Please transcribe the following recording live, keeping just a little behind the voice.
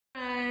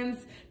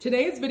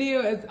Today's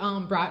video is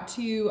brought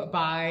to you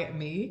by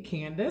me,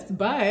 Candace,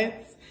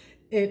 but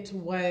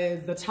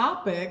the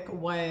topic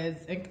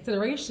was in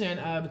consideration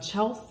of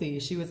Chelsea.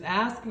 She was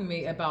asking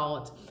me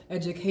about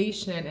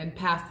education and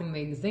passing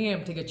the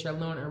exam to get your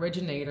loan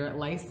originator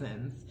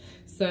license.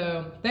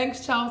 So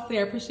thanks, Chelsea.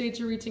 I appreciate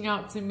you reaching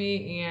out to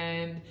me,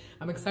 and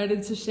I'm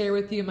excited to share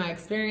with you my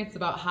experience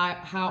about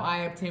how I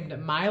obtained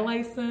my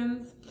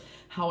license,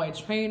 how I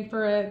trained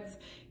for it,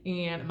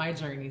 and my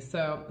journey.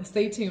 So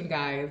stay tuned,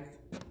 guys.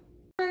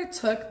 I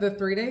took the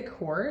 3-day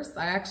course.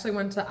 I actually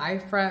went to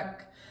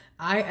IFREC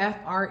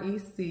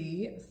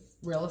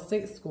real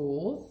estate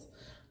schools.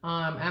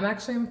 I'm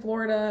actually in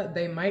Florida.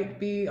 They might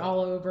be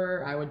all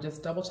over. I would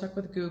just double check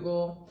with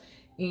Google.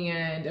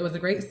 And it was a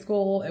great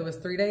school. It was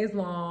 3 days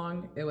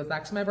long. It was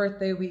actually my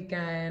birthday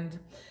weekend.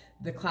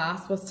 The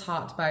class was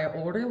taught by an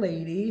older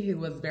lady who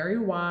was very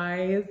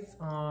wise.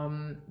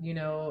 You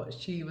know,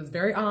 she was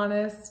very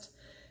honest.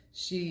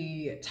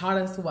 She taught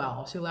us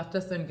well. She left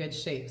us in good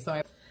shape.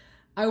 So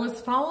I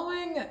was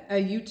following a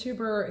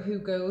YouTuber who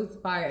goes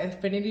by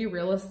Affinity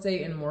Real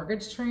Estate and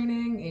Mortgage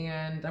Training,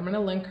 and I'm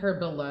gonna link her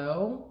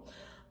below.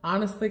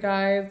 Honestly,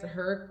 guys,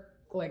 her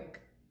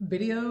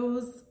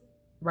videos,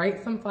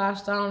 write some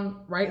flashcards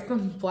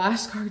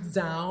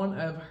down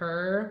of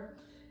her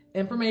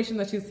information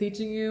that she's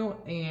teaching you,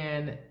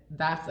 and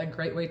that's a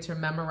great way to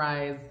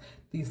memorize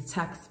these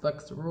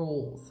textbooks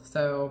rules.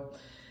 So,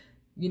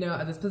 you know,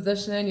 at this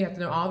position, you have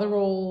to know all the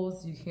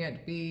rules. You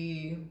can't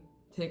be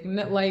taking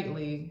it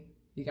lightly.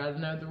 You got to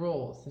know the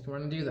rules if you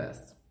want to do this.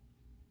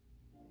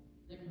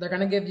 They're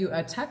going to give you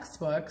a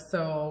textbook,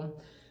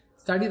 so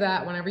study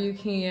that whenever you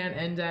can,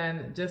 and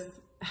then just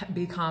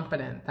be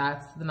confident.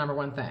 That's the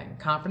 #1 thing.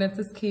 Confidence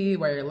is key.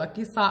 Wear your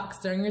lucky socks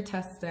during your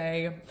test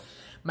day.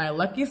 My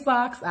lucky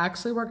socks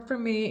actually worked for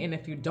me, and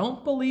if you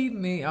don't believe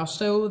me, I'll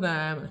show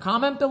them.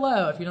 Comment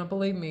below if you don't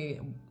believe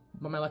me,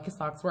 but my lucky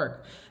socks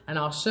work, and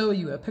I'll show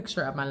you a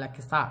picture of my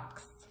lucky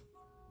socks.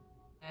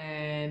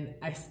 And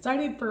I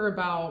studied for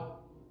about,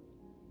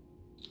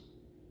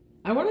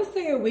 I want to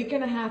say, a week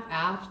and a half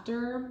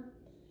after,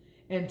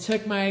 and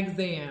took my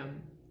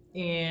exam.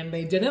 And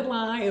they didn't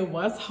lie, it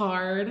was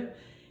hard.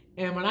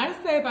 And when I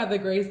say by the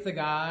grace of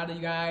God,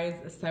 you guys,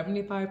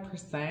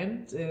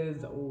 75%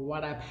 is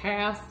what I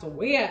passed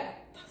with.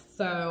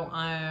 So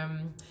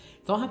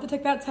don't have to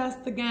take that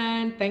test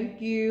again. Thank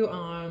you.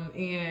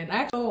 And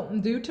actually,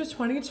 due to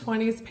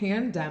 2020's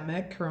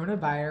pandemic,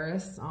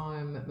 coronavirus,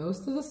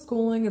 most of the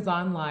schooling is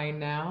online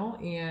now,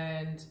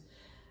 and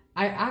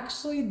I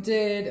actually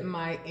did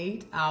my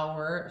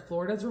 8-hour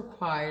Florida's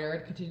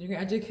required continuing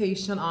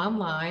education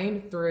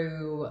online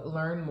through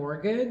Learn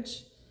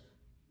Mortgage.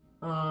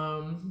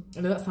 I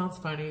know that sounds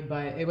funny,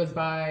 but it's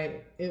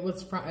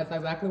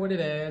exactly what it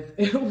is.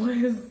 It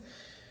was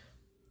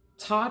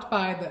taught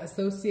by the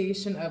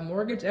Association of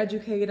Mortgage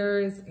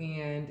Educators,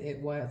 and it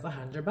was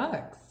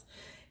 $100.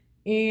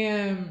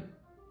 And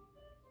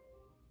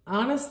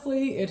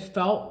honestly, it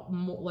felt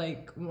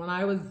like when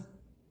I was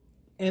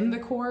in the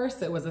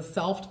course, it was a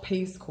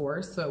self-paced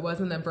course, so it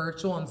wasn't a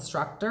virtual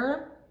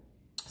instructor.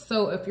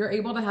 So if you're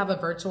able to have a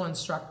virtual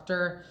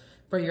instructor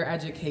for your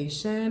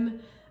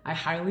education, I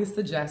highly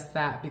suggest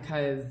that,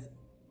 because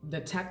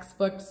the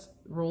textbooks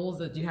rules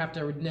that you have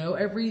to know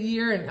every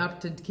year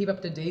and keep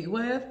up to date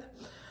with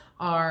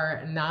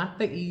are not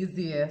the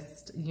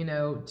easiest, you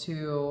know,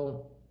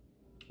 to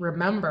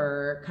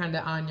remember kind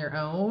of on your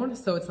own.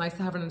 So it's nice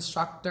to have an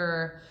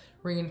instructor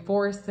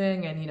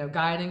reinforcing and, you know,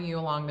 guiding you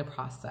along the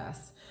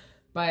process.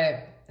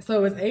 But so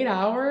it was 8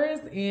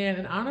 hours, and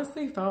it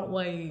honestly felt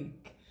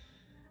like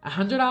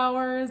 100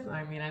 hours.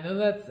 I mean, I know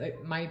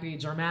it might be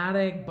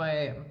dramatic,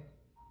 but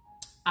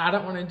I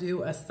don't want to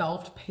do a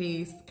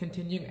self-paced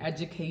continuing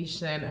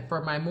education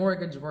for my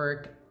mortgage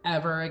work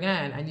ever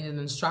again. I need an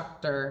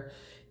instructor,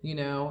 you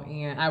know,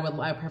 and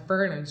I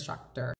prefer an instructor.